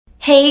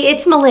Hey,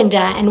 it's Melinda,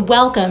 and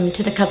welcome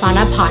to the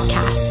Kavana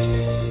podcast.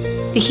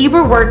 The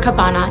Hebrew word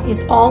kavana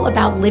is all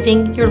about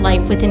living your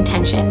life with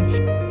intention.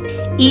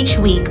 Each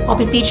week, I'll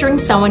be featuring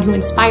someone who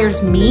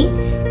inspires me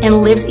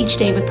and lives each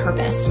day with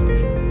purpose.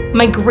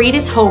 My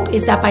greatest hope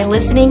is that by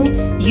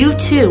listening, you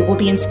too will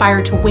be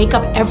inspired to wake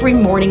up every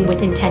morning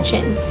with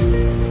intention.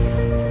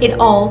 It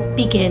all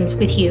begins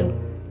with you.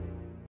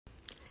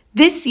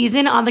 This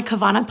season on the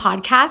Kavana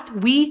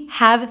podcast, we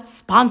have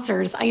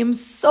sponsors. I am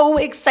so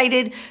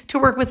excited to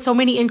work with so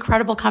many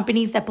incredible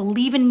companies that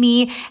believe in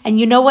me. And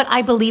you know what?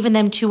 I believe in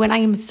them too. And I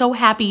am so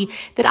happy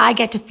that I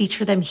get to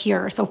feature them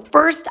here. So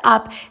first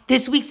up,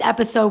 this week's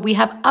episode, we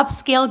have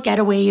Upscale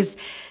Getaways,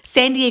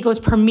 San Diego's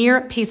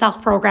premier Pesach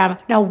program.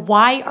 Now,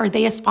 why are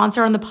they a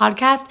sponsor on the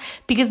podcast?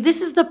 Because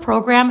this is the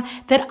program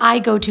that I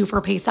go to for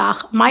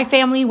Pesach. My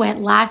family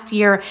went last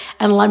year,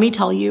 and let me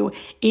tell you,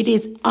 it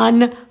is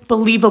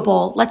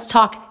unbelievable. Let's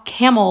talk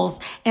camels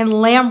and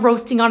lamb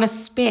roasting on a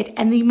spit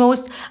and the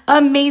most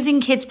amazing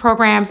kids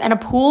programs and a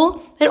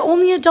pool that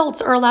only adults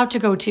are allowed to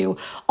go to.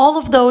 All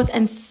of those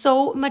and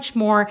so much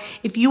more.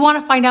 If you want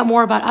to find out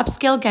more about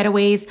Upscale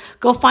Getaways,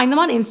 go find them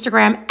on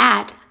Instagram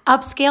at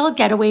Upscale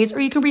Getaways, or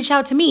you can reach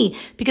out to me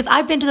because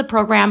I've been to the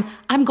program.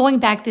 I'm going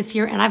back this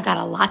year and I've got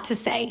a lot to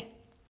say.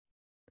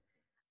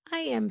 I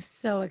am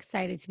so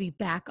excited to be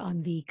back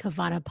on the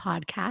Kavana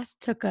podcast.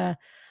 Took a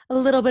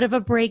little bit of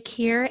a break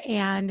here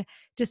and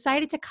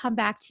decided to come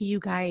back to you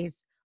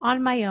guys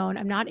on my own.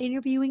 I'm not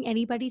interviewing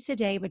anybody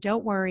today, but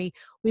don't worry.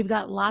 We've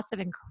got lots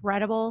of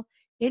incredible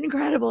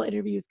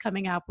interviews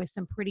coming up with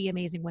some pretty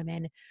amazing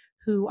women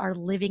who are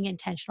living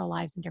intentional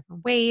lives in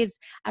different ways.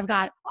 I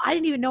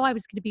didn't even know I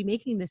was going to be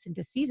making this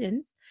into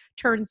seasons.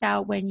 Turns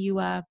out when you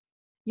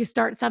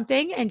start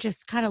something and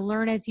just kind of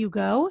learn as you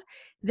go,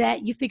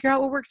 that you figure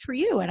out what works for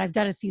you. And I've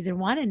done a season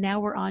 1, and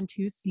now we're on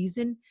to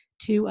season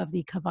 2 of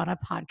the Kavana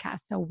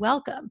podcast. So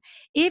welcome.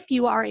 If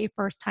you are a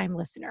first-time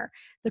listener,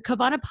 the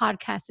Kavana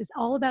podcast is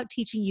all about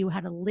teaching you how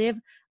to live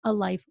a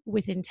life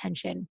with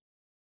intention.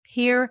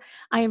 Here,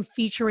 I am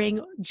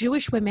featuring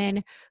Jewish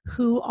women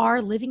who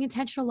are living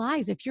intentional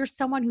lives. If you're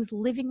someone who's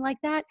living like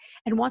that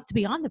and wants to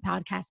be on the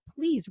podcast,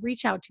 please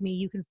reach out to me.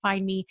 You can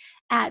find me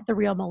at The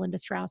Real Melinda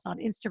Strauss on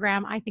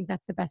Instagram. I think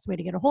that's the best way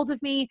to get a hold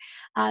of me.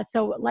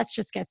 So let's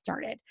just get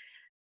started.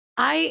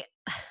 I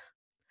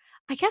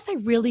guess I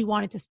really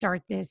wanted to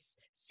start this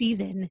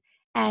season,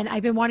 and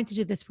I've been wanting to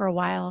do this for a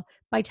while,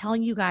 by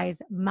telling you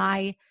guys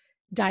my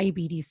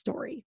diabetes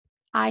story.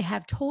 I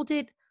have told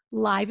it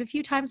live a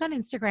few times on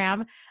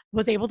Instagram,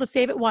 was able to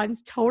save it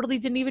once, totally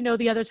didn't even know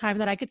the other time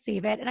that I could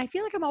save it. And I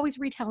feel like I'm always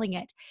retelling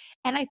it.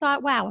 And I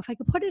thought, wow, if I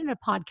could put it in a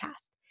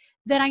podcast,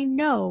 then I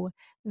know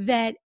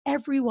that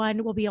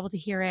everyone will be able to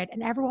hear it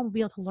and everyone will be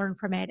able to learn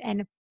from it.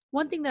 And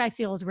one thing that I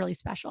feel is really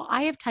special,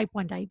 I have type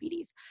 1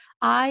 diabetes.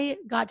 I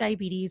got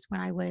diabetes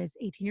when I was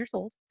 18 years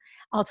old.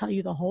 I'll tell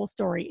you the whole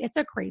story. It's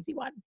a crazy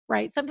one,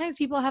 right? Sometimes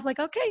people have like,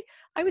 okay,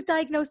 I was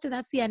diagnosed and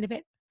that's the end of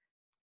it.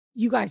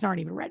 You guys aren't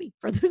even ready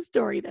for the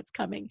story that's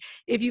coming.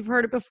 If you've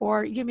heard it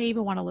before, you may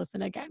even want to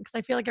listen again, because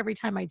I feel like every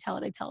time I tell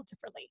it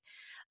differently.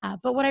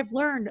 But what I've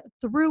learned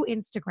through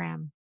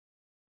Instagram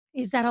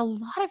is that a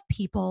lot of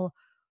people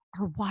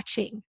are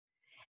watching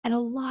and a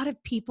lot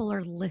of people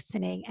are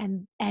listening,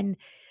 and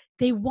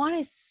they want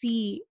to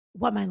see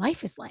what my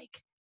life is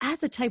like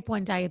as a type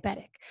 1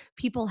 diabetic.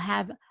 People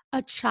have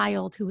a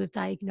child who is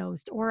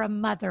diagnosed, or a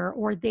mother,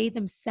 or they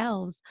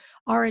themselves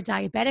are a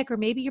diabetic, or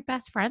maybe your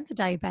best friend's a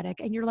diabetic,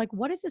 and you're like,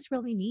 what does this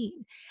really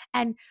mean?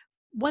 And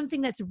one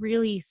thing that's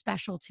really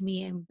special to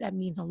me and that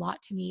means a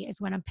lot to me is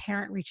when a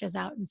parent reaches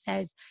out and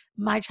says,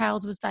 my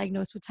child was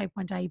diagnosed with type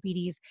 1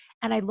 diabetes,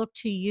 and I look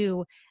to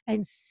you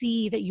and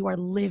see that you are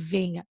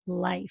living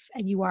life,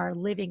 and you are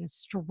living a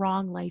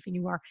strong life, and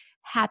you are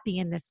happy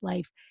in this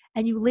life,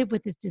 and you live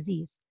with this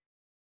disease.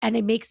 And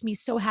it makes me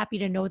so happy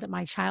to know that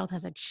my child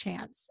has a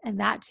chance. And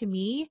that to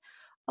me,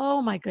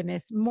 oh my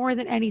goodness, more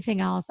than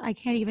anything else, I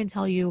can't even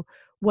tell you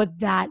what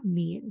that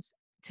means.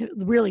 To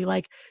really,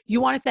 like,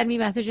 you want to send me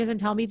messages and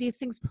tell me these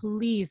things,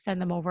 please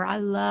send them over. I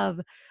love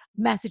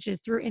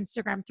messages through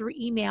Instagram, through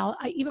email,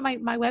 even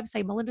my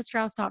website,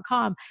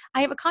 melindastrauss.com.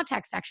 I have a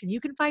contact section. You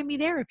can find me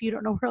there if you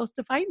don't know where else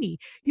to find me.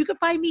 You can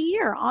find me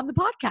here on the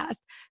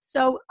podcast.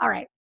 So, all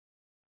right,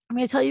 I'm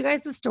going to tell you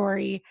guys the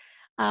story.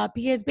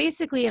 Because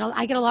basically,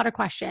 I get a lot of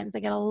questions.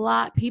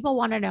 People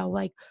want to know,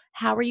 like,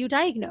 how are you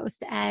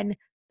diagnosed? And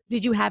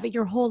did you have it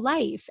your whole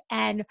life?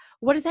 And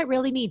what does that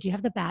really mean? Do you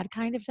have the bad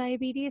kind of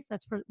diabetes?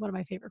 That's one of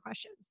my favorite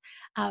questions.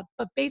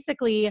 But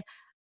basically,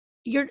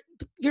 you're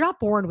not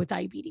born with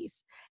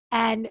diabetes.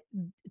 And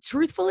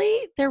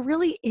truthfully, there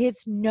really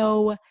is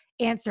no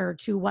answer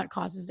to what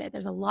causes it.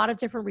 There's a lot of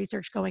different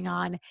research going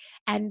on,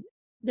 and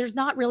there's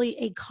not really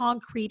a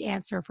concrete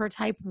answer for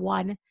type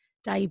 1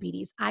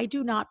 diabetes. I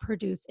do not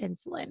produce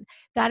insulin.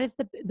 That is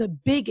the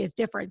biggest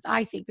difference,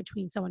 I think,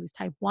 between someone who's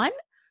type 1,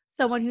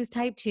 someone who's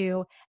type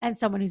 2, and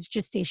someone who's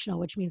gestational,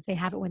 which means they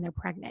have it when they're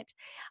pregnant.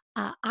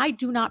 I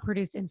do not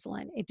produce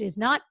insulin. It is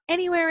not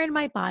anywhere in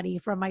my body,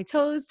 from my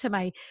toes to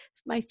my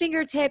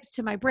fingertips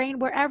to my brain,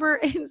 wherever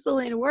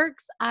insulin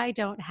works, I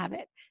don't have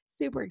it.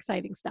 Super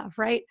exciting stuff,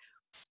 right?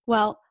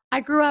 Well, I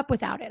grew up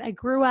without it. I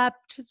grew up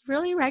just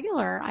really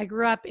regular. I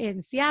grew up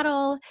in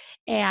Seattle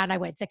and I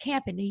went to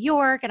camp in New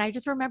York. And I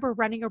just remember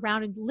running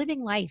around and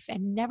living life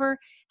and never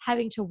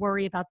having to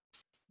worry about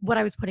what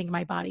I was putting in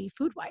my body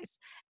food wise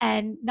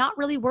and not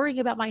really worrying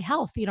about my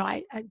health.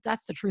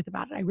 That's the truth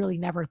about it. I really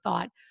never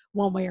thought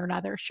one way or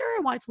another. Sure,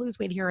 I wanted to lose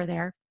weight here or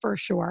there for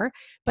sure,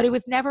 but it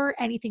was never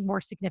anything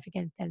more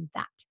significant than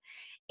that.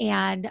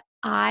 And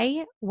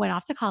I went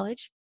off to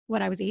college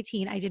when I was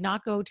 18. I did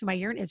not go to my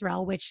year in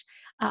Israel, which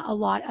a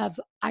lot of,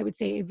 I would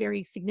say, a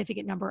very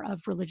significant number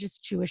of religious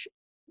Jewish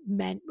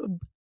men.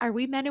 Are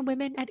we men and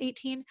women at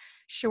 18?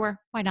 Sure,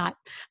 why not?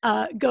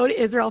 Go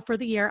to Israel for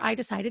the year. I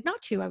decided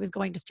not to. I was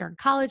going to Stern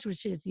College,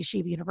 which is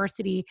Yeshiva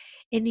University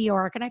in New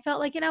York. And I felt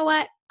like, you know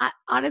what?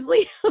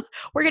 Honestly,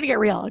 we're going to get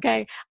real,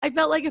 okay? I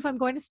felt like if I'm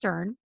going to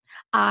Stern,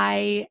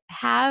 I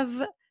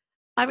have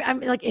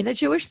I'm like in a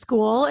Jewish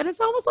school and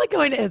it's almost like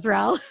going to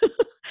Israel.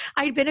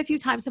 I'd been a few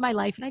times in my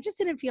life and I just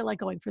didn't feel like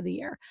going for the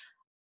year.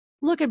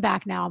 Looking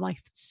back now, I'm like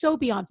so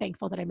beyond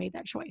thankful that I made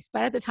that choice.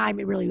 But at the time,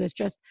 it really was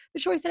just the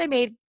choice that I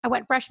made. I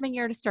went freshman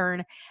year to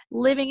Stern,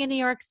 living in New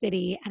York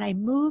City, and I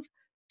moved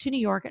to New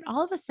York. And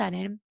all of a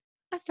sudden,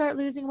 I start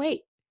losing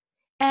weight.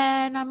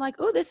 And I'm like,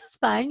 oh, this is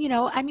fun.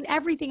 I mean,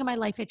 everything in my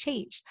life had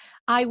changed.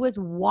 I was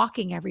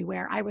walking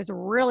everywhere. I was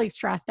really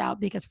stressed out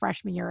because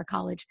freshman year of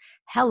college,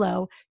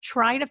 hello,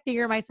 trying to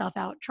figure myself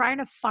out, trying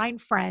to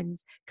find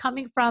friends,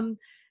 coming from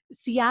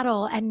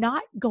Seattle and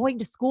not going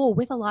to school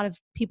with a lot of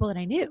people that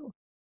I knew.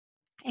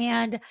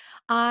 And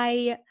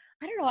I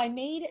don't know, I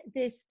made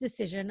this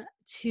decision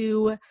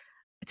to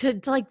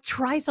like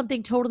try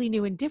something totally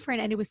new and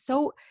different. And it was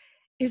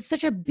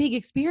such a big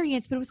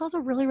experience, but it was also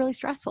really, really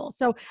stressful.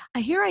 So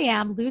here I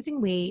am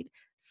losing weight,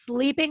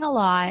 sleeping a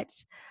lot.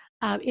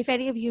 If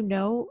any of you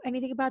know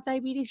anything about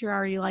diabetes, you're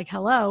already like,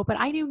 hello, but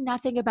I knew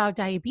nothing about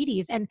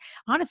diabetes. And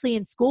honestly,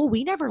 in school,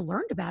 we never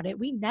learned about it.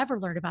 We never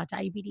learned about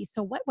diabetes.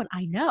 So what would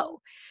I know?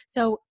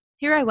 So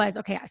here I was,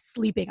 okay, I was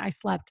sleeping. I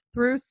slept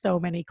through so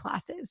many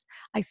classes.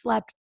 I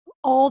slept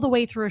all the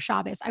way through a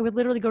Shabbos. I would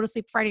literally go to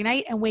sleep Friday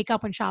night and wake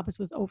up when Shabbos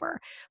was over.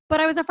 But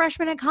I was a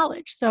freshman in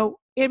college, so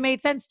it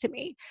made sense to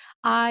me.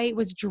 I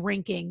was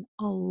drinking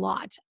a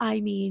lot. I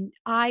mean,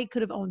 I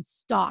could have owned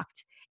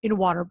stocked.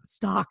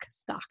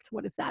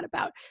 What is that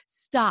about?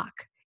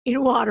 Stock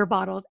in water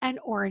bottles and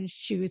orange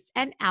juice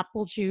and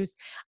apple juice.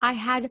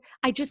 I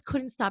just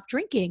couldn't stop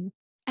drinking.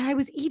 And I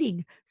was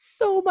eating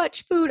so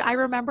much food. I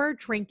remember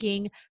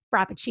drinking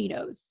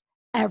Frappuccinos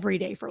every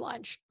day for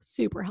lunch.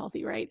 Super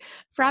healthy, right?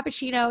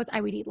 Frappuccinos,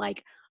 I would eat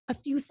like a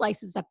few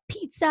slices of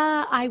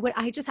pizza.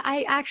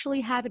 I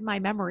actually have in my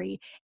memory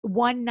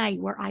one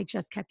night where I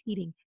just kept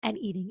eating and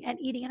eating and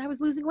eating, and I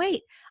was losing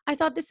weight. I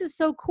thought, this is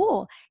so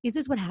cool. Is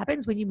this what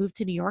happens when you move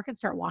to New York and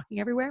start walking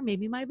everywhere?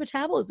 Maybe my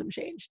metabolism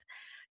changed.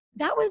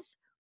 That was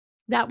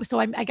so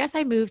I guess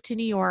I moved to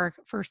New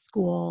York for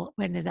school.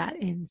 When is that?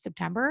 In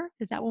September?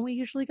 Is that when we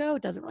usually go?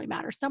 It doesn't really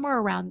matter. Somewhere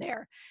around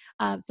there.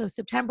 So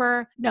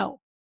September, no,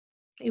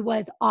 it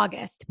was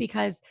August,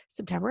 because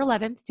September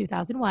 11th,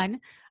 2001,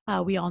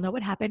 we all know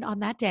what happened on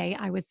that day.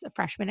 I was a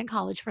freshman in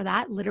college for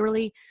that,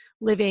 literally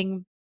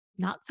living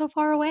not so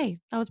far away.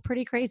 That was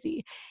pretty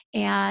crazy.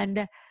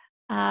 And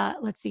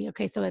let's see.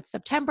 Okay, so it's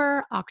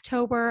September,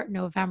 October,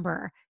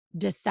 November,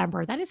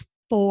 December. That is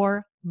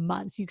 4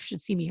 months. You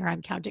should see me here.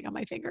 I'm counting on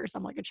my fingers.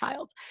 I'm like a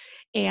child.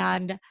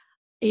 And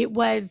it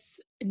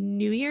was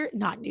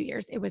not New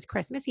Year's. It was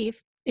Christmas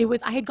Eve.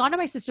 I had gone to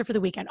my sister for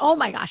the weekend. Oh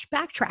my gosh,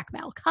 backtrack,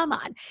 Mel. Come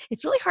on.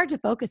 It's really hard to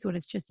focus when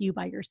it's just you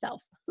by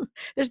yourself.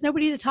 There's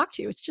nobody to talk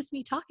to. It's just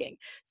me talking.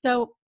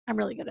 So I'm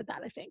really good at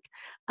that, I think.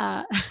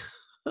 Uh,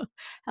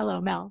 Hello,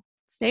 Mel.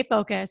 Stay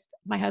focused.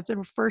 My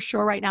husband for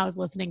sure right now is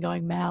listening,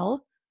 going,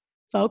 Mel,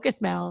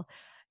 focus, Mel.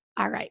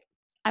 All right.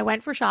 I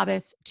went for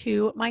Shabbos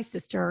to my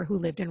sister who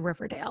lived in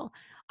Riverdale.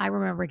 I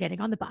remember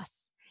getting on the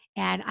bus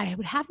and I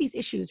would have these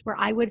issues where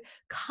I would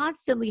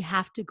constantly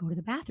have to go to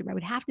the bathroom. I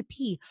would have to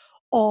pee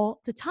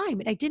all the time.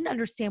 And I didn't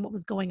understand what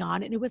was going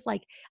on. And it was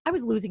like I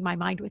was losing my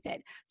mind with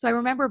it. So I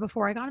remember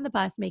before I got on the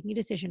bus making a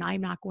decision, I'm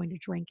not going to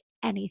drink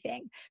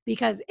anything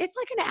because it's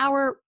like an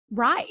hour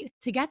ride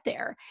to get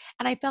there.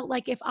 And I felt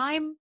like if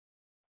I'm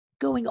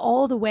going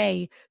all the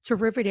way to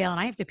Riverdale and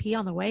I have to pee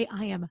on the way,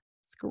 I am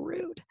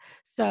screwed.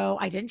 So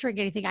I didn't drink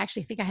anything. I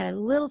actually think I had a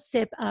little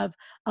sip of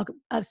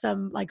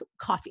some like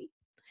coffee.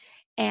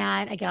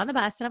 And I get on the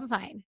bus and I'm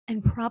fine.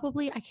 And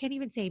probably, I can't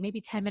even say, maybe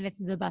 10 minutes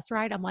into the bus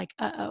ride, I'm like,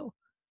 uh-oh,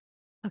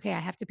 okay, I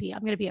have to pee. I'm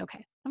going to be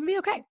okay. I'm going to be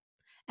okay.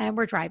 And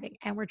we're driving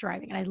and we're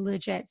driving. And I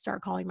legit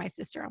start calling my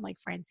sister. I'm like,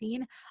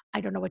 Francine, I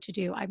don't know what to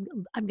do. I'm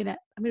going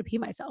to pee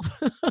myself.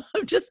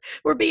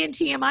 We're being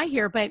TMI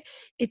here, but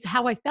it's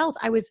how I felt.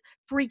 I was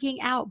freaking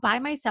out by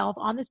myself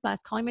on this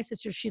bus, calling my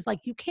sister. She's like,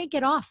 you can't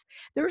get off.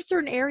 There are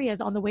certain areas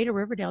on the way to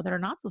Riverdale that are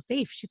not so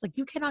safe. She's like,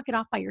 you cannot get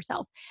off by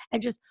yourself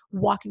and just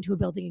walk into a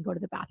building and go to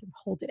the bathroom,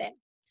 hold it in.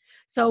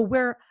 So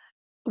we're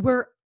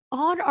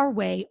on our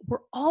way. We're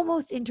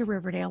almost into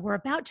Riverdale. We're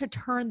about to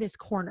turn this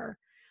corner.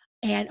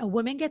 And a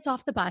woman gets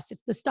off the bus.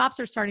 The stops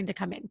are starting to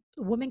come in.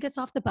 A woman gets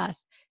off the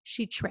bus.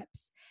 She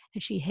trips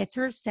and she hits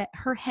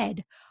her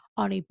head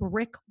on a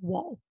brick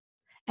wall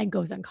and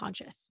goes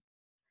unconscious.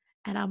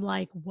 And I'm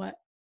like, what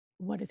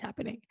is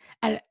happening?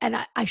 And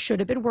I should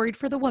have been worried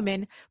for the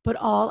woman, but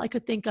all I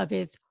could think of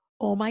is,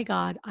 oh my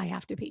God, I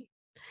have to pee.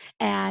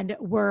 And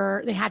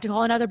they had to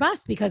call another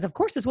bus because of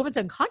course this woman's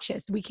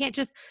unconscious.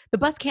 The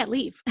bus can't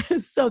leave.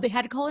 So they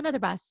had to call another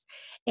bus.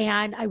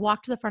 And I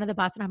walked to the front of the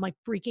bus and I'm like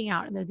freaking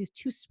out. And there are these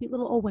two sweet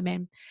little old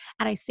women.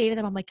 And I say to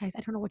them, I'm like, guys,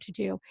 I don't know what to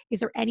do. Is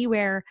there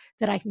anywhere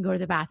that I can go to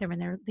the bathroom?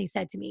 And they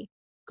said to me,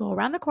 go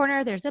around the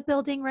corner. There's a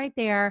building right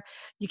there.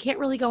 You can't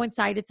really go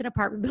inside. It's an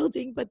apartment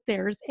building, but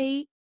there's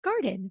a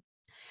garden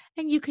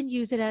and you can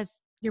use it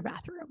as your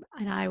bathroom.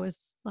 And I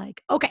was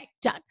like, okay,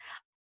 done.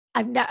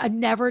 I've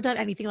never done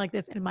anything like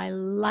this in my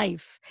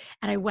life.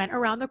 And I went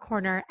around the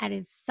corner and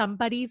in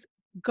somebody's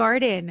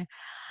garden,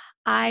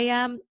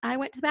 I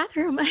went to the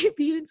bathroom. I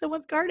peed in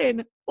someone's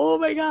garden. Oh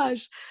my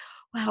gosh.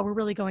 Wow, we're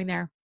really going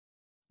there.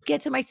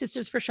 Get to my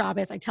sister's for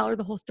Shabbos. I tell her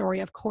the whole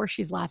story. Of course,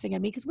 she's laughing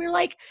at me because we're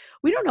like,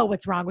 we don't know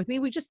what's wrong with me.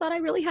 We just thought I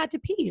really had to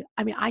pee.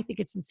 I mean, I think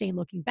it's insane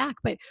looking back,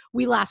 but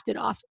we laughed it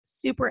off.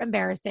 Super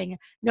embarrassing.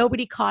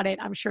 Nobody caught it.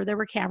 I'm sure there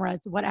were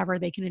cameras, whatever,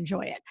 they can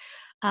enjoy it.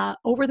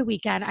 Over the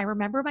weekend, I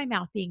remember my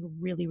mouth being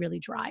really, really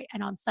dry.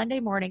 And on Sunday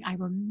morning, I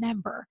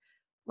remember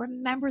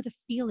the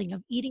feeling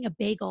of eating a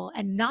bagel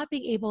and not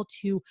being able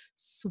to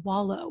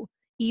swallow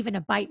even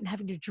a bite and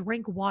having to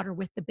drink water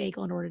with the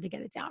bagel in order to get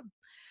it down.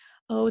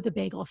 Oh, the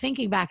bagel.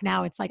 Thinking back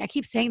now, it's like, I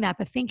keep saying that,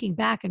 but thinking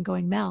back and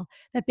going, Mel,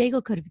 that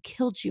bagel could have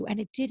killed you. And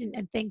it didn't.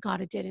 And thank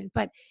God it didn't,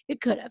 but it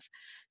could have.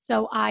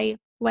 So I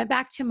went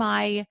back to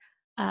my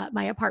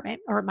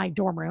apartment or my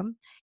dorm room.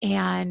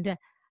 And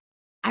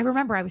I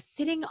remember I was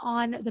sitting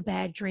on the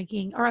bed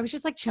drinking, or I was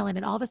just like chilling.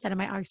 And all of a sudden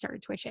my eyes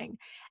started twitching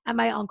and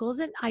my uncle's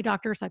an eye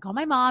doctor. So I call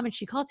my mom and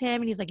she calls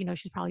him and he's like,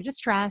 she's probably just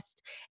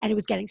stressed. And it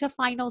was getting to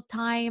finals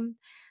time.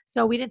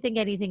 So we didn't think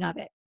anything of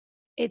it.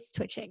 It's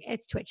twitching.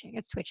 It's twitching.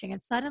 It's twitching.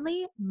 And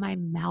suddenly my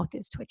mouth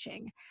is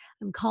twitching.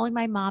 I'm calling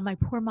my mom, my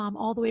poor mom,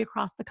 all the way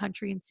across the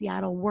country in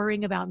Seattle,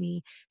 worrying about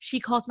me. She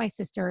calls my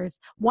sisters.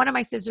 One of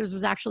my sisters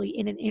was actually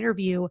in an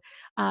interview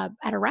at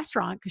a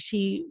restaurant because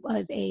she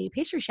was a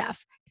pastry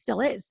chef,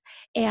 still is.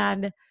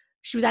 And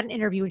she was at an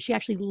interview and she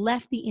actually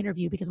left the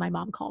interview because my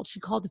mom called. She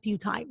called a few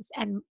times.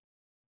 And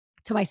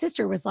to my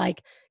sister was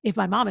like, if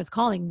my mom is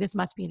calling, this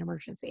must be an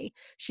emergency.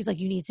 She's like,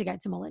 you need to get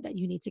to Melinda.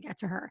 You need to get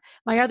to her.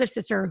 My other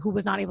sister, who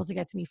was not able to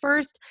get to me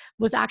first,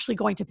 was actually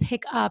going to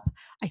pick up,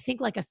 I think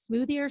like a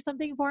smoothie or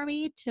something for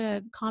me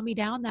to calm me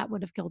down. That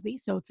would have killed me.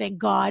 So thank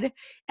God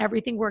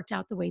everything worked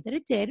out the way that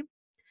it did.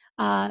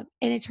 And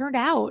it turned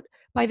out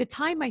by the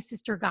time my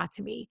sister got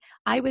to me,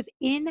 I was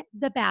in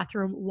the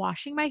bathroom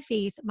washing my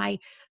face. My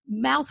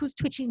mouth was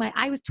twitching, my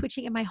eye was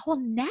twitching, and my whole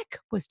neck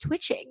was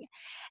twitching.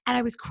 And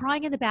I was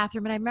crying in the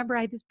bathroom. And I remember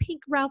I had this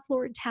pink Ralph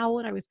Lauren towel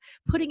and I was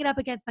putting it up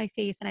against my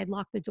face and I'd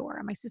locked the door.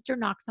 And my sister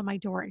knocks on my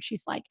door and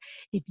she's like,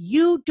 if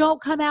you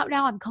don't come out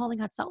now, I'm calling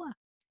Hatzalah.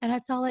 And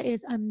Hatzalah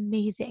is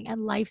amazing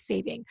and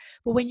life-saving.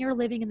 But when you're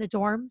living in the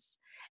dorms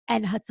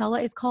and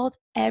Hatzalah is called,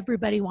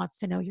 everybody wants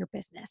to know your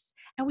business.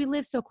 And we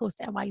live so close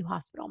to NYU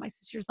Hospital. My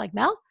sister's like,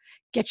 Mel,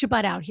 get your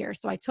butt out here.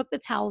 So I took the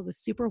towel, it was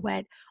super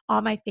wet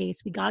on my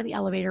face. We got in the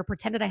elevator,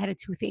 pretended I had a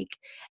toothache,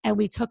 and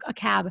we took a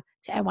cab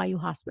to NYU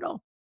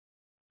Hospital.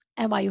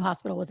 NYU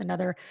Hospital was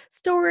another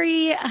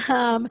story.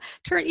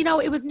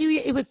 It was New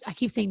Year. I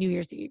keep saying New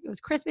Year's Eve. It was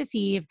Christmas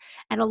Eve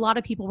and a lot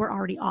of people were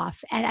already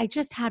off. And I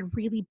just had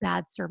really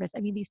bad service. I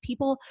mean, these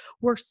people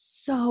were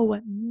so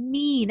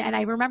mean. And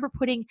I remember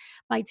putting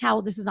my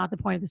towel. This is not the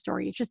point of the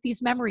story. It's just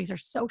these memories are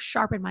so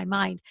sharp in my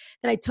mind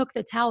that I took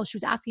the towel. She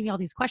was asking me all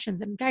these questions.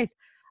 And guys,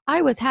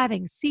 I was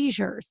having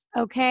seizures.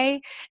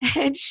 Okay.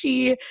 And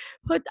she's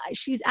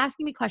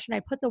asking me a question. I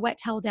put the wet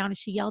towel down and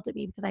she yelled at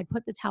me because I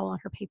put the towel on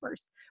her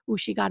papers. Ooh,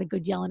 she got a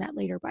good yelling at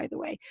later, by the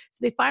way. So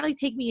they finally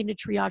take me into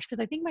triage because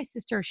I think my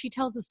sister, she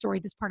tells the story,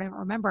 this part I don't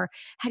remember,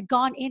 had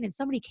gone in and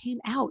somebody came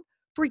out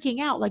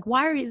freaking out. Like,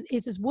 why is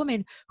this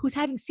woman who's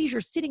having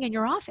seizures sitting in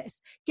your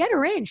office? Get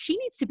her in. She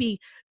needs to be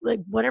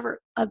like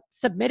whatever,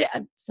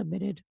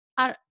 submitted.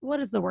 What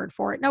is the word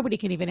for it? Nobody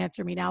can even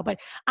answer me now, but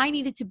I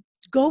needed to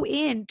go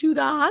in to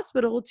the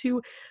hospital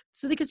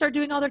so they could start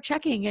doing all their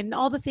checking and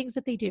all the things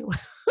that they do.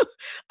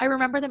 I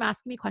remember them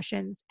asking me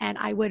questions and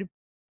I would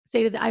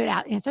I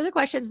would answer the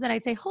questions. And then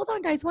I'd say, hold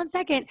on guys, 1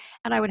 second.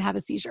 And I would have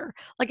a seizure.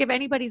 Like if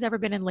anybody's ever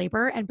been in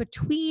labor and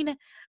between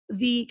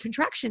the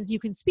contractions, you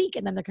can speak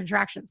and then the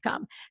contractions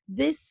come.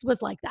 This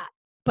was like that.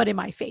 but in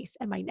my face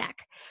and my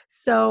neck.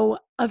 So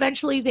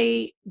eventually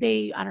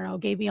they I don't know,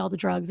 gave me all the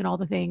drugs and all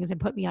the things and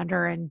put me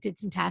under and did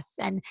some tests.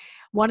 And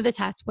one of the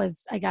tests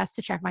was, I guess,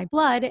 to check my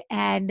blood.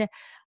 And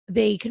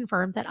they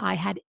confirmed that I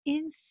had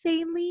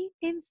insanely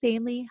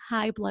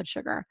high blood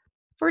sugar.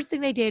 First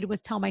thing they did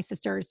was tell my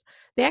sisters.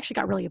 They actually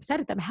got really upset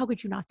at them. How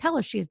could you not tell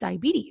us she has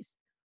diabetes?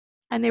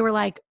 And they were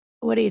like,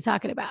 what are you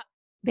talking about?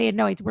 They had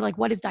no idea. We're like,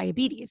 what is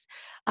diabetes?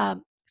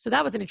 So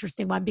that was an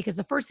interesting one because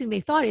the first thing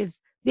they thought is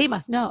they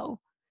must know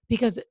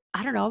because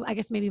I don't know, I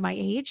guess maybe my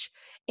age.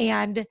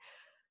 And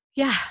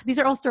yeah, these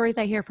are all stories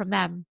I hear from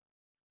them.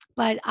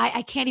 But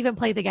I can't even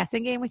play the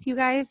guessing game with you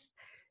guys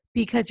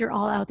because you're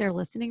all out there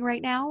listening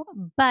right now.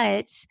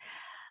 But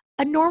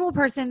a normal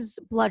person's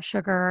blood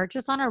sugar,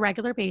 just on a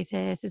regular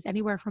basis, is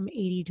anywhere from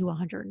 80 to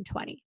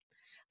 120.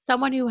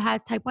 Someone who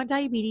has type 1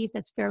 diabetes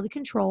that's fairly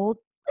controlled,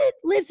 it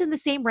lives in the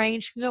same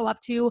range, can go up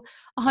to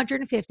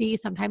 150,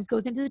 sometimes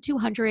goes into the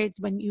 200s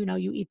when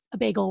you eat a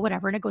bagel,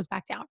 whatever, and it goes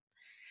back down.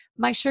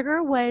 My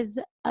sugar was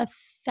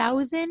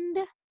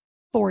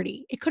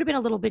 1,040. It could have been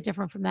a little bit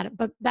different from that,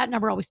 but that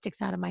number always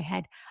sticks out in my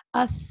head.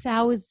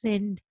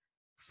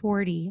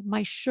 1,040.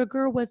 My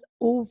sugar was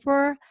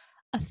over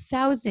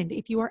 1,000.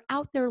 If you are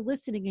out there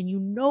listening and you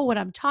know what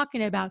I'm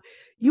talking about,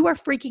 you are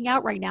freaking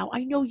out right now.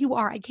 I know you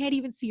are. I can't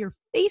even see your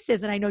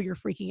faces, and I know you're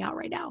freaking out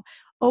right now.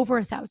 Over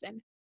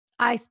 1,000.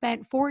 I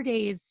spent 4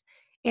 days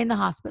in the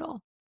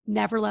hospital,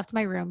 never left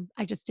my room.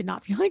 I just did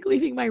not feel like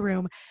leaving my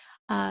room.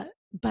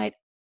 But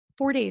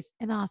 4 days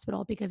in the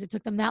hospital because it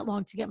took them that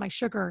long to get my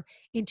sugar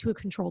into a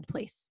controlled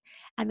place.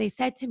 And they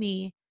said to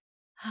me,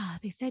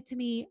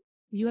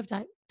 you have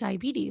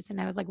diabetes. And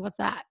I was like, what's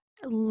that?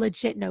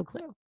 Legit no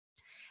clue.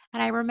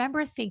 And I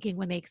remember thinking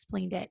when they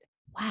explained it,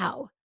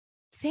 wow,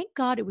 thank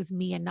God it was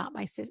me and not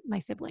my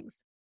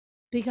siblings.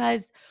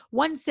 Because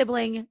one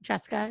sibling,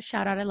 Jessica,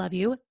 shout out, I love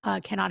you,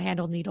 cannot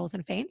handle needles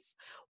and faints.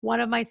 One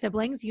of my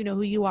siblings, you know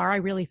who you are, I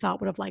really thought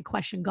would have like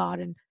questioned God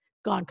and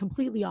gone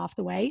completely off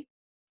the way.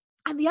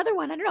 And the other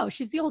one, I don't know,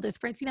 she's the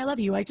oldest. Francine, I love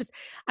you. I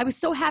was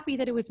so happy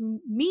that it was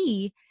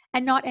me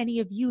and not any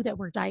of you that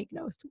were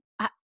diagnosed.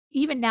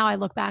 Even now I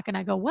look back and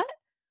I go, what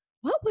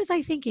was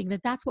I thinking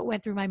that that's what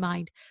went through my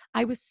mind?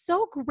 I was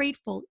so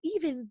grateful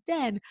even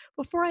then,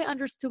 before I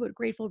understood what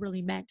grateful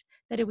really meant,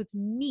 that it was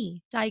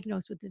me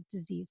diagnosed with this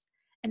disease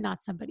and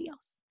not somebody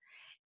else.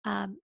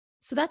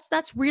 So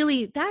that's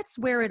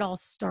where it all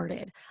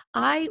started.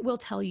 I will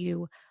tell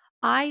you,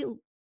 I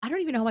I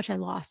don't even know how much I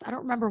lost. I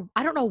don't remember.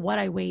 I don't know what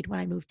I weighed when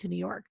I moved to New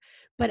York,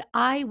 but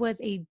I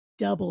was a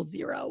double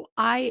zero.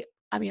 I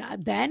mean,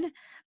 then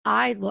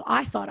I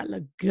thought I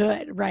looked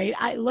good, right?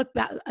 I look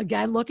back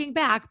again, looking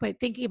back, but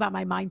thinking about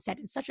my mindset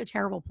in such a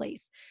terrible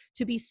place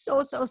to be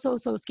so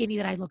skinny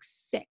that I look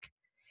sick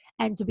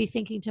and to be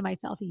thinking to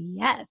myself,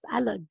 yes, I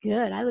look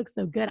good. I look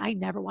so good. I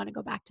never want to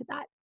go back to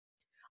that.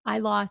 I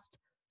lost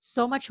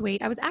so much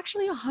weight. I was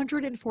actually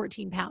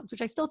 114 pounds,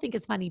 which I still think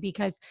is funny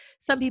because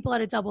some people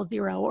at a double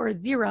zero or a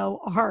zero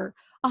are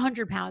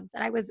 100 pounds.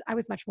 And I was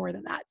much more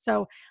than that.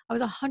 So I was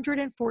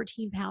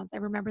 114 pounds. I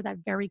remember that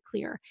very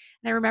clear.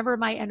 And I remember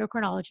my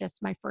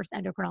endocrinologist, my first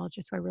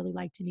endocrinologist who I really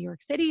liked in New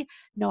York City.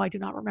 No, I do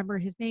not remember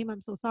his name.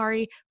 I'm so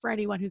sorry for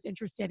anyone who's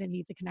interested and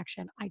needs a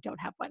connection. I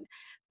don't have one.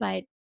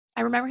 But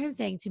I remember him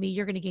saying to me,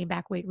 you're going to gain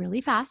back weight really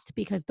fast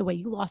because the way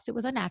you lost it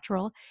was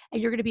unnatural and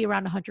you're going to be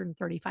around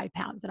 135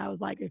 pounds. And I was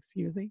like,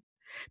 excuse me?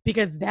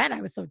 Because then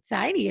I was so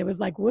tiny. It was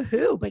like,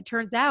 woohoo. But it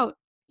turns out,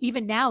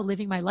 even now,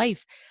 living my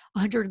life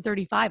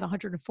 135,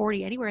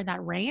 140, anywhere in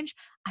that range,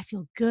 I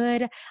feel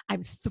good.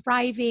 I'm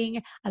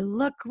thriving. I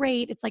look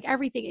great. It's like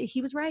everything.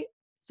 He was right.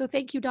 So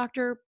thank you,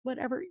 doctor,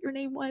 whatever your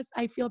name was.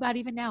 I feel bad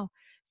even now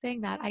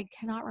saying that. I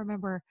cannot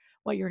remember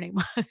what your name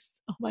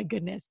was. Oh my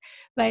goodness.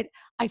 But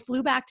I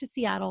flew back to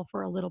Seattle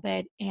for a little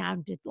bit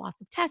and did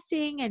lots of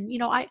testing. And,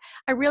 I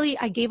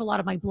gave a lot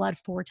of my blood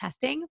for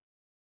testing,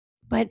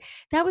 but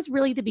that was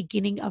really the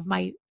beginning of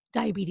my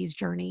diabetes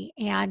journey.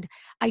 And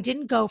I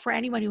didn't go, for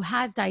anyone who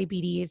has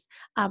diabetes,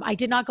 I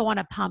did not go on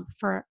a pump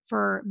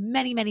for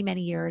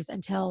many years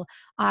until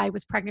I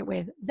was pregnant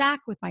with Zach,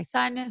 with my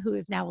son, who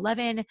is now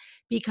 11,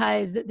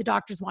 because the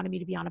doctors wanted me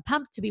to be on a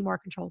pump to be more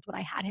controlled when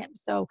I had him.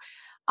 So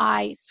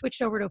I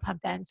switched over to a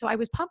pump then. So I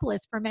was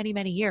pumpless for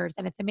many years.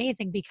 And it's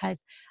amazing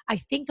because I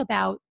think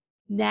about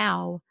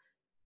now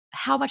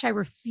how much I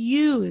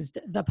refused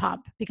the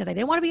pump because I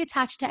didn't want to be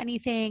attached to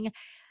anything.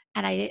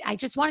 And I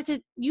just wanted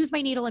to use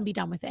my needle and be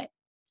done with it.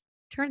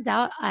 Turns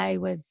out thank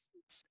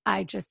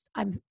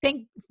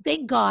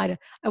God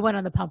I went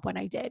on the pump when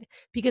I did,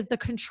 because the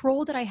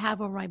control that I have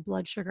over my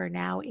blood sugar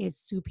now is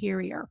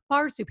superior,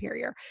 far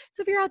superior.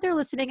 So if you're out there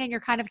listening and you're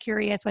kind of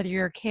curious whether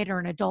you're a kid or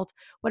an adult,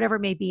 whatever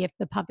it may be, if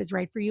the pump is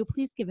right for you,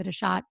 please give it a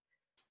shot.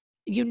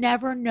 You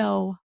never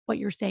know what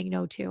you're saying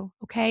no to.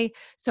 Okay.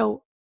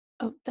 So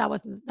that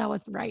wasn't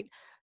right.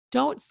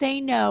 Don't say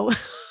no.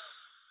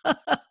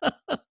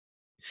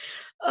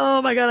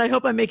 Oh my God, I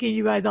hope I'm making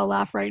you guys all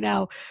laugh right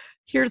now.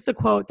 Here's the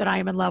quote that I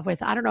am in love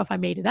with. I don't know if I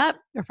made it up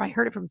or if I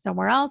heard it from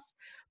somewhere else,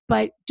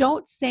 but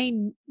don't say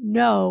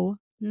no.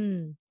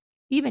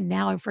 Even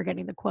now I'm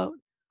forgetting the quote.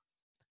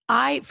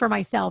 for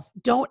myself,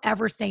 don't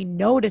ever say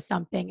no to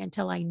something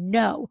until I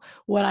know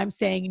what I'm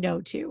saying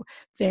no to.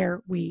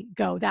 There we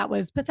go. That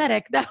was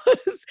pathetic.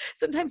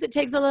 Sometimes it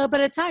takes a little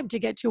bit of time to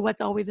get to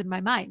what's always in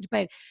my mind.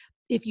 But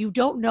if you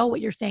don't know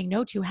what you're saying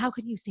no to, how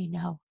can you say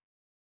no?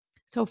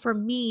 So for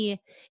me,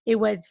 it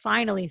was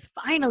finally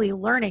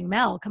learning,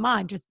 Mel, come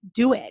on, just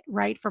do it,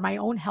 right? For my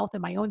own health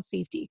and my own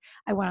safety.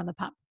 I went on the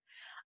pump.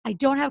 I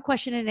don't have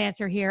question and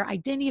answer here. I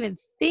didn't even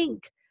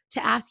think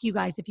to ask you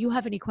guys if you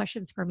have any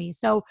questions for me.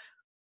 So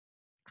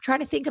try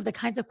to think of the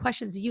kinds of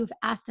questions you've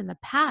asked in the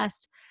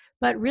past.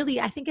 But really,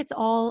 I think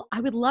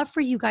I would love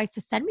for you guys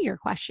to send me your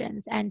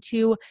questions and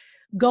to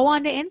go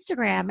on to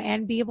Instagram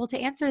and be able to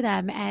answer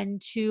them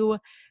and to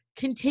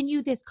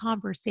continue this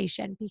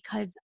conversation,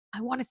 because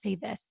I want to say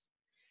this: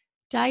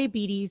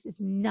 diabetes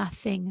is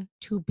nothing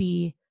to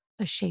be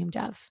ashamed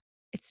of.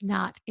 It's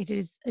not. It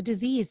is a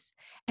disease,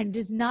 and it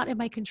is not in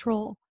my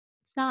control.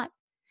 It's not.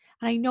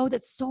 And I know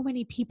that so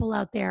many people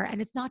out there,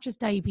 and it's not just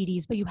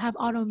diabetes, but you have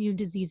autoimmune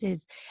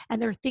diseases and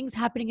there are things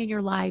happening in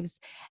your lives,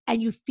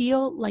 and you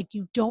feel like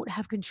you don't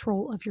have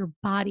control of your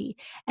body,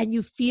 and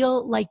you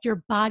feel like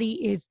your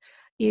body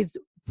is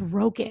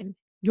broken.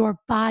 Your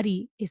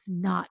body is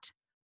not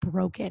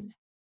broken.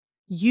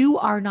 You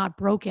are not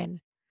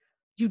broken.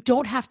 You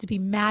don't have to be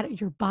mad at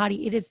your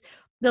body. It is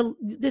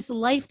this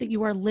life that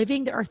you are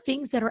living. There are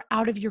things that are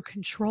out of your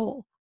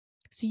control.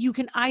 So you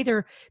can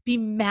either be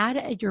mad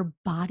at your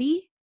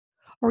body,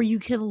 or you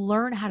can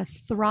learn how to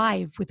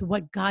thrive with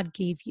what God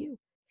gave you.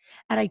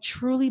 And I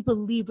truly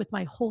believe with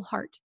my whole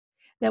heart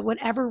that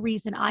whatever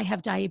reason I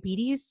have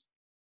diabetes,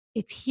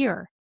 it's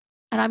here.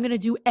 And I'm going to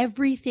do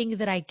everything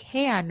that I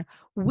can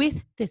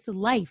with this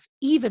life,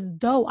 even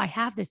though I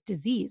have this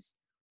disease.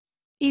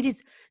 It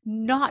is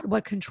not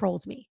what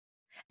controls me.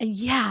 And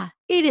yeah,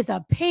 it is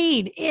a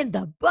pain in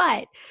the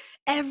butt.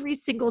 Every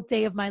single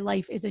day of my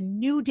life is a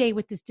new day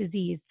with this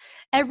disease.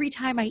 Every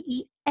time I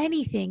eat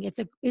anything,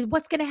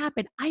 what's going to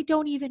happen? I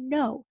don't even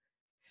know.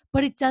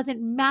 But it doesn't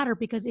matter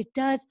because it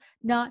does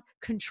not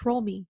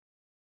control me.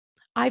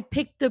 I've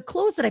picked the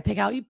clothes that I pick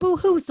out,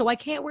 boo-hoo, so I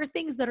can't wear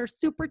things that are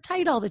super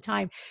tight all the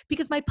time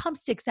because my pump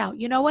sticks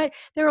out. You know what?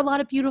 There are a lot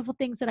of beautiful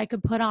things that I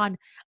can put on,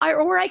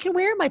 or I can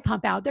wear my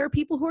pump out. There are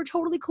people who are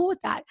totally cool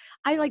with that.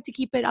 I like to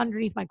keep it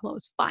underneath my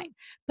clothes. Fine.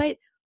 But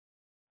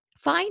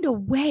find a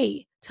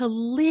way to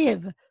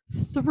live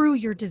through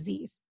your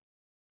disease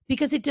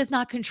because it does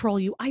not control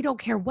you. I don't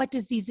care what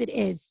disease it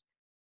is.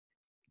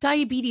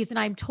 Diabetes, and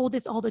I'm told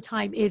this all the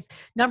time, it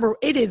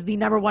is the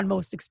number one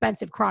most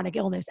expensive chronic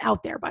illness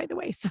out there, by the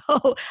way. So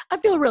I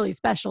feel really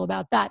special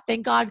about that.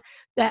 Thank God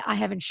that I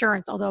have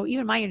insurance, although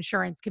even my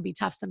insurance can be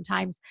tough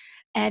sometimes.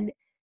 And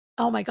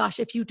oh my gosh,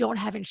 if you don't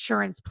have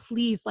insurance,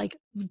 please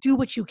do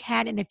what you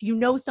can. And if you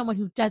know someone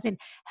who doesn't,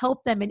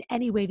 help them in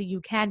any way that you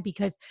can,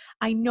 because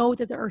I know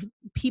that there are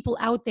people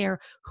out there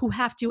who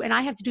have to, and I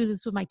have to do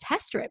this with my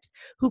test strips,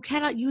 who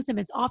cannot use them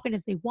as often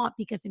as they want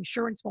because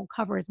insurance won't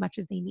cover as much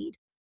as they need.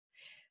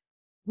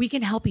 We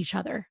can help each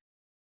other.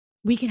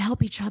 We can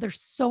help each other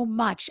so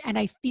much. And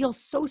I feel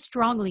so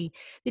strongly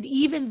that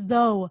even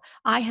though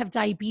I have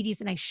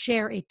diabetes and I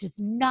share, it does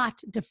not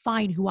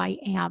define who I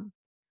am.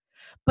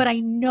 But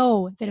I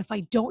know that if I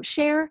don't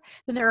share,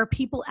 then there are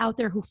people out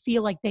there who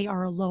feel like they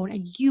are alone,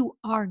 and you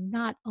are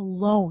not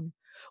alone.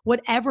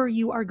 Whatever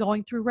you are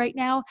going through right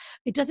now,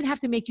 it doesn't have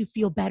to make you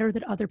feel better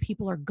that other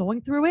people are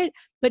going through it,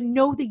 but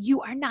know that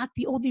you are not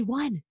the only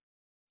one.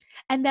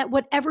 And that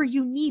whatever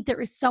you need,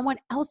 there is someone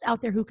else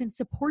out there who can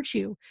support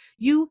you.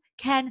 You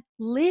can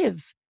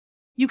live.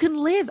 You can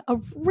live a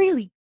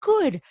really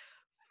good,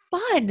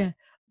 fun,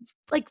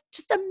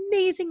 just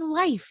amazing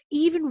life,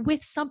 even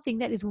with something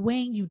that is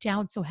weighing you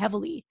down so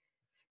heavily.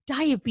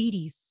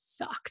 Diabetes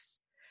sucks.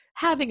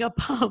 Having a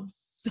pump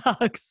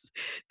sucks.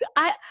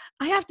 I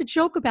have to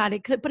joke about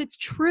it, but it's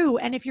true.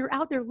 And if you're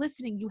out there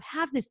listening, you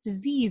have this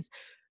disease,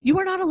 you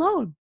are not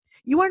alone.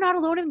 You are not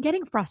alone in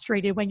getting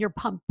frustrated when your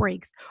pump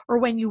breaks, or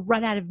when you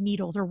run out of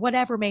needles, or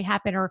whatever may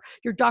happen, or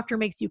your doctor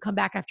makes you come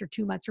back after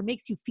 2 months, or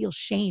makes you feel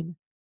shame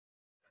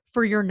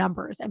for your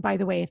numbers. And by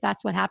the way, if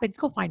that's what happens,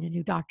 go find a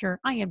new doctor.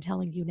 I am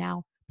telling you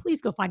now,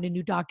 please go find a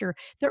new doctor.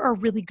 There are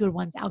really good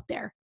ones out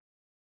there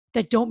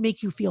that don't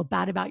make you feel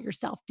bad about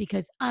yourself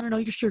because, I don't know,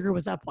 your sugar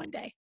was up one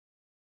day.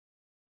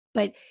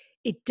 But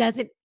it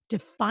doesn't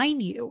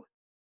define you.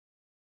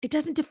 It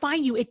doesn't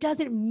define you. It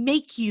doesn't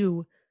make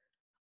you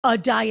a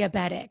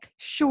diabetic.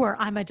 Sure,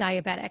 I'm a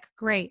diabetic.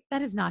 Great.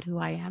 That is not who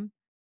I am.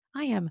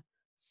 I am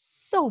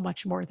so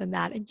much more than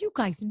that. And you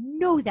guys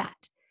know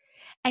that.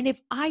 And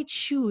if I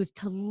choose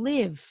to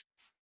live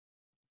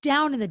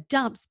down in the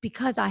dumps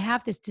because I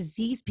have this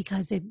disease,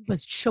 because it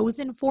was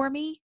chosen for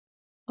me,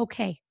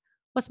 okay,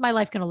 what's my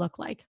life going to look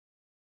like?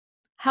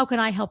 How can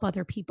I help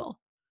other people?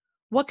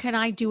 What can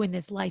I do in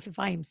this life if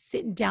I am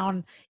sitting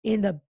down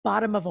in the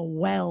bottom of a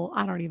well?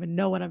 I don't even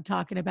know what I'm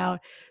talking about,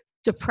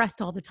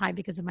 depressed all the time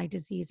because of my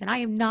disease. And I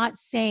am not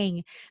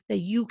saying that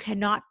you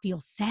cannot feel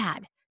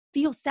sad.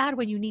 Feel sad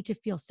when you need to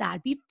feel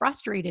sad. Be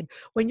frustrated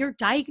when you're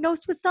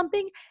diagnosed with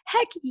something.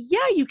 Heck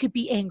yeah, you could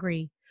be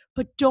angry,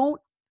 but don't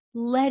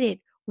let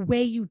it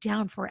weigh you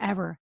down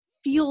forever.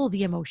 Feel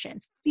the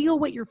emotions, feel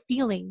what you're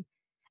feeling,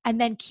 and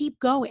then keep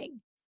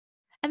going.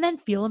 And then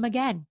feel them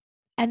again.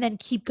 And then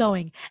keep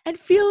going and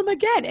feel them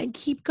again and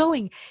keep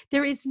going.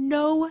 There is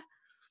no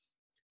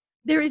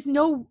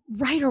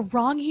right or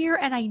wrong here.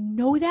 And I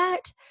know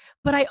that,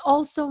 but I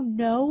also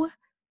know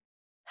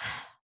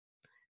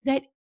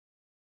that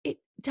it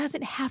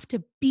doesn't have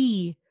to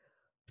be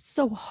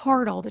so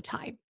hard all the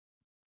time.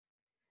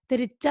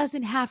 That it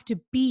doesn't have to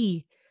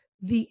be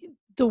the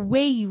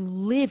way you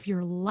live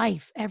your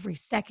life every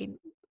second.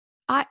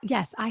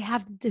 Yes, I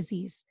have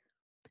disease.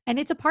 And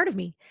it's a part of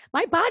me.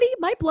 My body,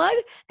 my blood,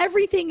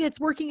 everything that's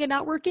working and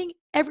not working,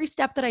 every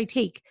step that I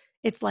take,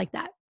 it's like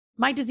that.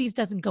 My disease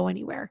doesn't go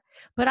anywhere.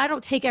 But I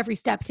don't take every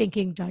step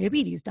thinking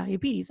diabetes,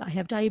 I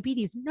have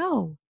diabetes.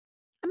 No,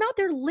 I'm out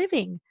there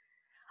living.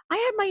 I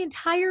had my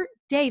entire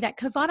day, that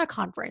Kavana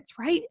conference,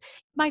 right?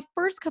 My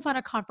first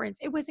Kavana conference,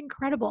 it was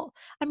incredible.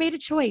 I made a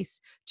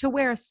choice to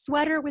wear a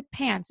sweater with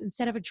pants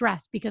instead of a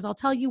dress because I'll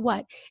tell you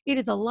what, it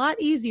is a lot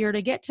easier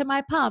to get to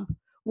my pump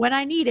when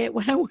I need it,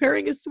 when I'm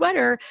wearing a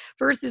sweater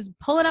versus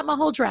pulling up my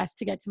whole dress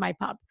to get to my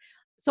pump.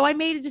 So I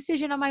made a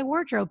decision on my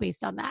wardrobe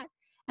based on that.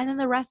 And then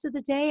the rest of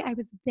the day, I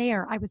was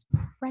there. I was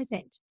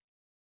present.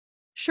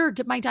 Sure,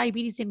 my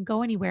diabetes didn't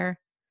go anywhere,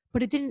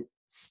 but it didn't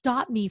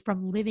stop me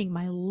from living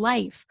my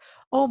life.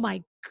 Oh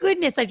my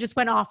goodness, I just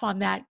went off on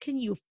that. Can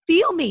you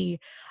feel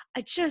me?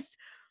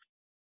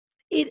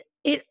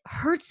 It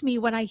hurts me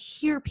when I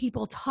hear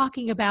people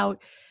talking about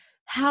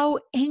how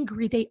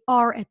angry they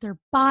are at their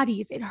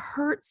bodies. It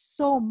hurts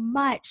so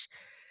much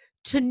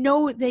to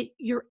know that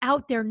you're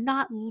out there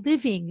not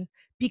living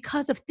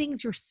because of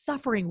things you're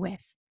suffering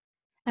with.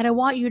 And I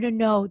want you to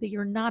know that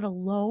you're not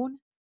alone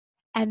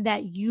and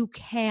that you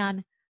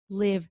can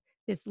live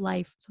this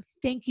life. So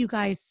thank you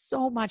guys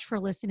so much for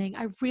listening.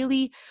 I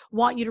really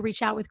want you to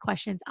reach out with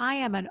questions. I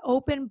am an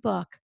open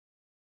book,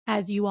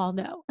 as you all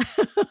know.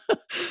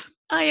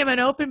 I am an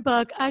open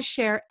book. I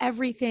share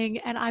everything.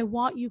 And I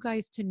want you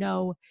guys to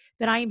know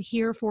that I am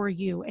here for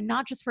you and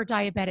not just for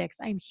diabetics.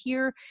 I'm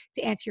here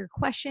to answer your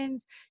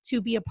questions,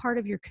 to be a part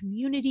of your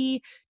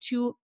community,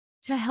 to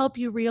help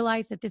you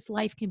realize that this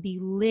life can be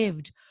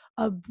lived,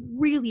 a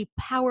really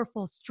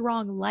powerful,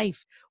 strong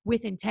life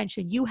with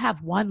intention. You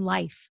have one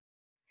life.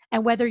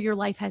 And whether your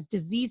life has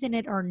disease in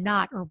it or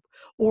not,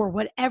 or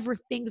whatever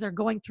things are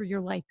going through your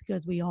life,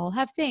 because we all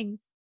have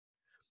things,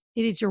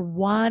 it is your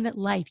one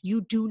life.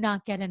 You do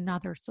not get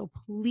another. So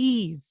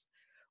please,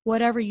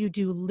 whatever you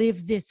do,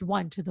 live this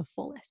one to the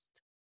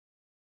fullest.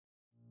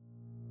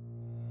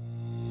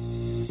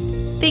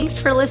 Thanks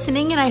for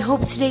listening, and I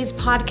hope today's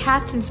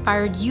podcast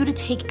inspired you to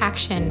take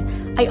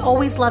action. I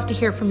always love to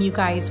hear from you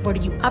guys. What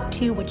are you up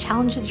to? What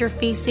challenges you're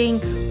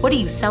facing? What are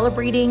you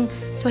celebrating?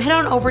 So head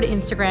on over to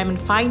Instagram and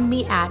find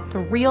me at The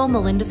Real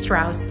Melinda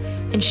Strauss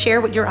and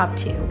share what you're up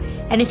to.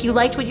 And if you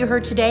liked what you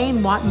heard today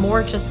and want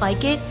more just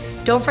like it,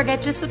 don't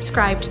forget to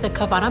subscribe to the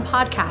Kavana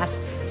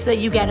podcast so that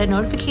you get a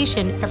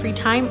notification every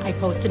time I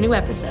post a new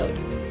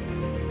episode.